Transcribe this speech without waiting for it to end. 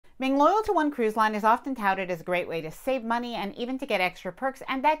Being loyal to one cruise line is often touted as a great way to save money and even to get extra perks,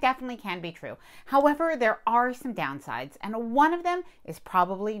 and that definitely can be true. However, there are some downsides, and one of them is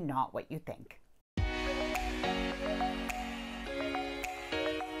probably not what you think.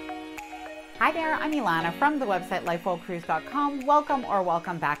 Hi there, I'm Ilana from the website lifewellcruise.com.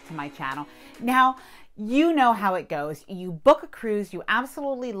 Welcome back to my channel. Now, you know how it goes. You book a cruise, you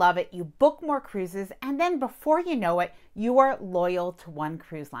absolutely love it, you book more cruises, and then before you know it, you are loyal to one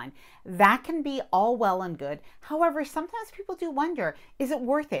cruise line. That can be all well and good. However, sometimes people do wonder, is it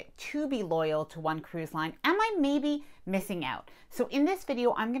worth it to be loyal to one cruise line? Am I maybe missing out? So in this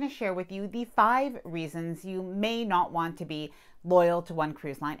video, I'm going to share with you the 5 reasons you may not want to be loyal to one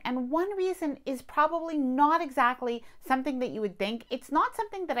cruise line. And one reason is probably not exactly something that you would think. It's not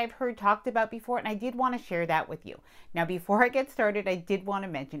something that I've heard talked about before, and I did want to share that with you. Now, before I get started, I did want to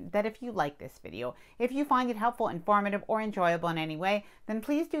mention that if you like this video, if you find it helpful, informative, or enjoyable in any way, then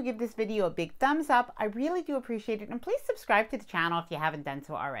please do give this video a big thumbs up. I really do appreciate it, and please subscribe to the channel if you haven't done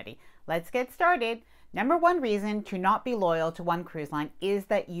so already. Let's get started. Number 1 reason to not be loyal to one cruise line is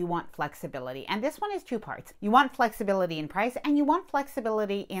that you want flexibility. And this one is 2 parts. You want flexibility in price and you want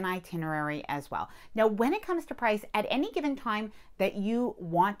flexibility in itinerary as well. Now, when it comes to price, at any given time that you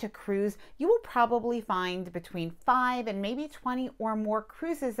want to cruise, you will probably find between 5 and maybe 20 or more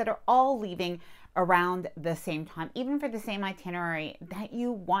cruises that are all leaving around the same time, even for the same itinerary that you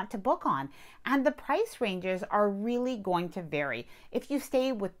want to book on. And the price ranges are really going to vary. If you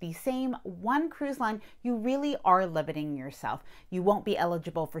stay with the same one cruise line, you really are limiting yourself. You won't be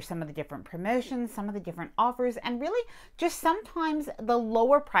eligible for some of the different promotions, some of the different offers, and really just sometimes the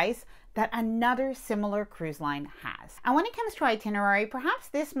lower price that another similar cruise line has. And when it comes to itinerary, perhaps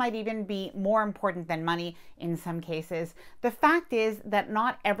this might even be more important than money in some cases. The fact is that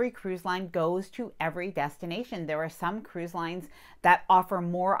not every cruise line goes to every destination. There are some cruise lines that offer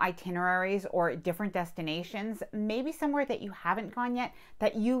more itineraries or different destinations, maybe somewhere that you haven't gone yet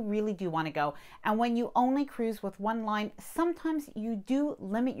that you really do want to go. And when you only cruise with one line, sometimes you do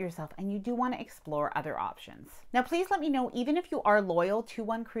limit yourself and you do want to explore other options. Now, please let me know, even if you are loyal to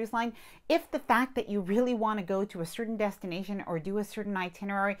one cruise line, if the fact that you really want to go to a certain destination or do a certain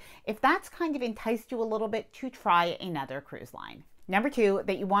itinerary, if that's kind of enticed you a little bit to try another cruise line. Number 2,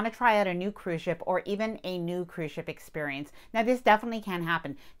 that you want to try out a new cruise ship or even a new cruise ship experience. Now, this definitely can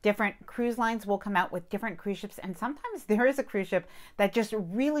happen. Different cruise lines will come out with different cruise ships, and sometimes there is a cruise ship that just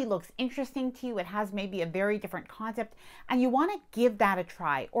really looks interesting to you. It has maybe a very different concept, and you want to give that a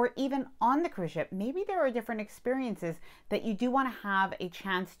try. Or even on the cruise ship, maybe there are different experiences that you do want to have a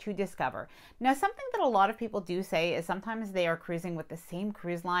chance to discover. Now, something that a lot of people do say is sometimes they are cruising with the same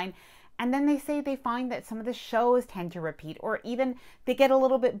cruise line, and then they say they find that some of the shows tend to repeat, or even they get a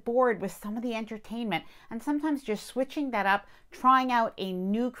little bit bored with some of the entertainment. And sometimes just switching that up, trying out a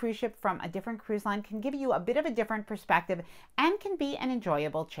new cruise ship from a different cruise line can give you a bit of a different perspective and can be an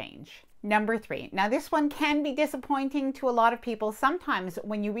enjoyable change. Number 3. Now, this one can be disappointing to a lot of people. Sometimes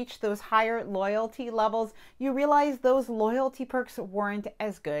when you reach those higher loyalty levels, you realize those loyalty perks weren't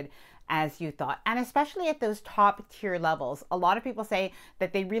as good as you thought. And especially at those top tier levels, a lot of people say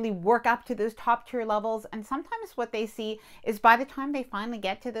that they really work up to those top tier levels. And sometimes what they see is by the time they finally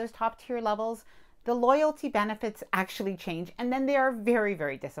get to those top tier levels, the loyalty benefits actually change, and then they are very,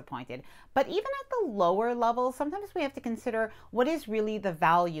 very disappointed. But even at the lower levels, sometimes we have to consider what is really the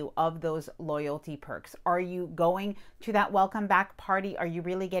value of those loyalty perks. Are you going to that welcome back party? Are you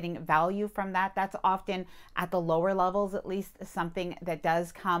really getting value from that? That's often at the lower levels, at least, something that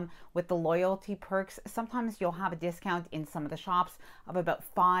does come with the loyalty perks. Sometimes you'll have a discount in some of the shops of about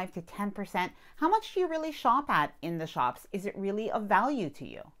 5 to 10%. How much do you really shop at in the shops? Is it really of value to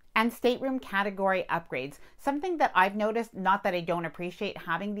you? And stateroom category upgrades. Something that I've noticed, not that I don't appreciate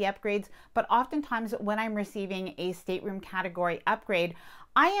having the upgrades, but oftentimes when I'm receiving a stateroom category upgrade,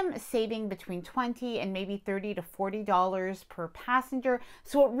 I am saving between $20 and maybe $30 to $40 per passenger.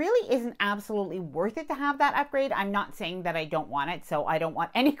 So it really isn't absolutely worth it to have that upgrade. I'm not saying that I don't want it, so I don't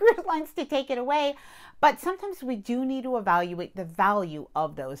want any cruise lines to take it away. But sometimes we do need to evaluate the value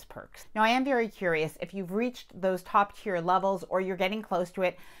of those perks. Now, I am very curious, if you've reached those top tier levels or you're getting close to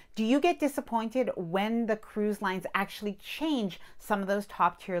it, do you get disappointed when the cruise lines actually change some of those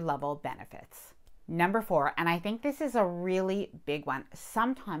top tier level benefits? Number 4, and I think this is a really big one.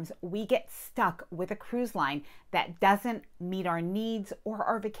 Sometimes we get stuck with a cruise line that doesn't meet our needs or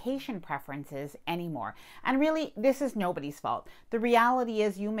our vacation preferences anymore. And really, this is nobody's fault. The reality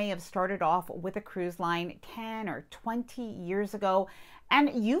is you may have started off with a cruise line 10 or 20 years ago,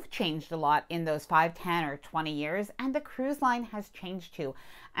 and you've changed a lot in those 5, 10, or 20 years, and the cruise line has changed too.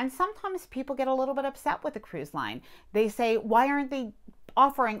 And sometimes people get a little bit upset with the cruise line. They say, why aren't they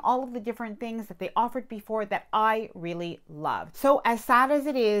offering all of the different things that they offered before that I really loved. So as sad as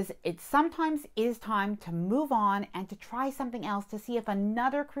it is sometimes is time to move on and to try something else to see if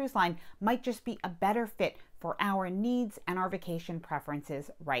another cruise line might just be a better fit for our needs and our vacation preferences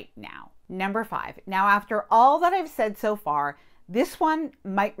right now. Number 5. Now, after all that I've said so far, this one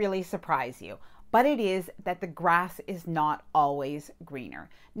might really surprise you, but it is that the grass is not always greener.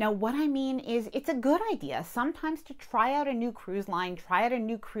 Now, what I mean is it's a good idea sometimes to try out a new cruise line, try out a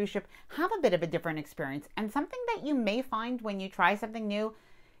new cruise ship, have a bit of a different experience. And something that you may find when you try something new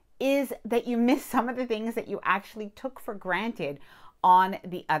is that you miss some of the things that you actually took for granted on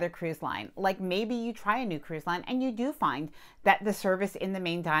the other cruise line. Like maybe you try a new cruise line and you do find that the service in the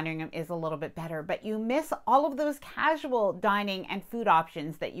main dining room is a little bit better, but you miss all of those casual dining and food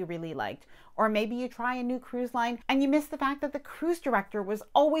options that you really liked. Or maybe you try a new cruise line and you miss the fact that the cruise director was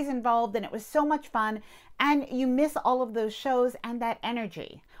always involved and it was so much fun, and you miss all of those shows and that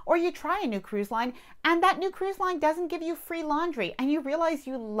energy. Or you try a new cruise line and that new cruise line doesn't give you free laundry and you realize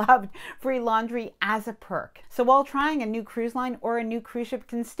you loved free laundry as a perk. So while trying a new cruise line or a new cruise ship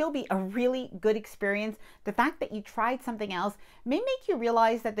can still be a really good experience, the fact that you tried something else may make you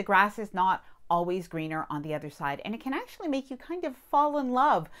realize that the grass is not always greener on the other side, and it can actually make you kind of fall in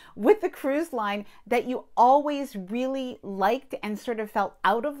love with the cruise line that you always really liked and sort of felt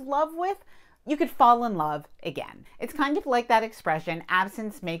out of love with. You could fall in love again. It's kind of like that expression,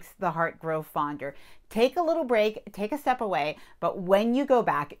 absence makes the heart grow fonder. Take a little break, take a step away, but when you go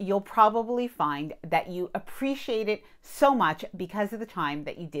back, you'll probably find that you appreciate it so much because of the time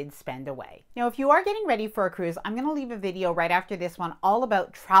that you did spend away. Now, if you are getting ready for a cruise, I'm going to leave a video right after this one all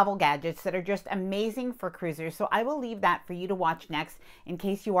about travel gadgets that are just amazing for cruisers. So I will leave that for you to watch next in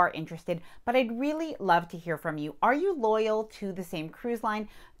case you are interested. But I'd really love to hear from you. Are you loyal to the same cruise line?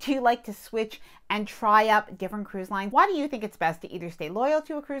 Do you like to switch and try up different cruise lines? Why do you think it's best to either stay loyal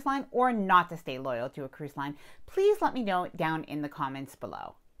to a cruise line or not to stay loyal to a cruise line? Please let me know down in the comments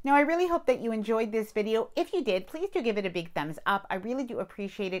below. Now, I really hope that you enjoyed this video. If you did, please do give it a big thumbs up. I really do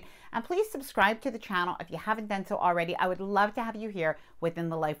appreciate it. And please subscribe to the channel if you haven't done so already. I would love to have you here within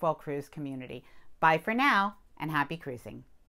the Life Well Cruise community. Bye for now, and happy cruising.